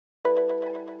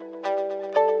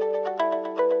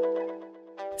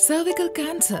Cervical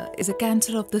cancer is a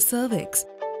cancer of the cervix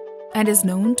and is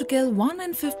known to kill 1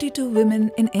 in 52 women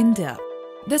in India.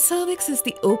 The cervix is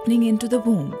the opening into the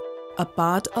womb, a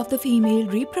part of the female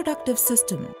reproductive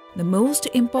system. The most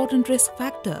important risk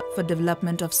factor for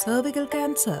development of cervical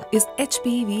cancer is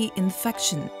HPV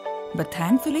infection. But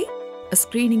thankfully, a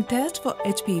screening test for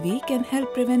HPV can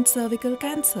help prevent cervical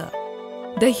cancer.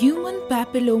 The human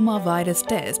papillomavirus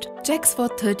test checks for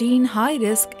 13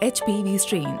 high-risk HPV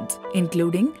strains,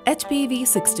 including HPV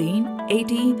 16,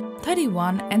 18,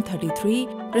 31 and 33,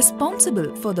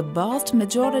 responsible for the vast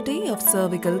majority of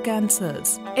cervical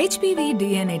cancers. HPV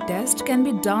DNA test can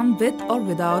be done with or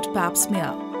without pap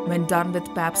smear. When done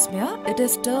with pap smear, it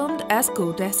is termed as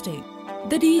co-testing.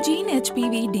 The D-gene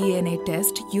HPV DNA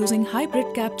test using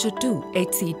hybrid capture 2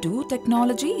 (HC2)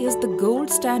 technology is the gold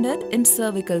standard in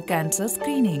cervical cancer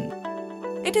screening.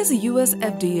 It is US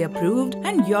FDA approved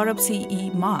and Europe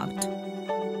CE marked.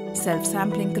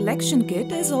 Self-sampling collection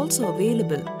kit is also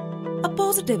available. A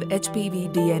positive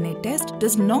HPV DNA test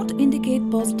does not indicate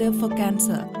positive for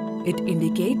cancer. It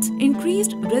indicates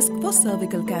increased risk for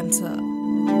cervical cancer.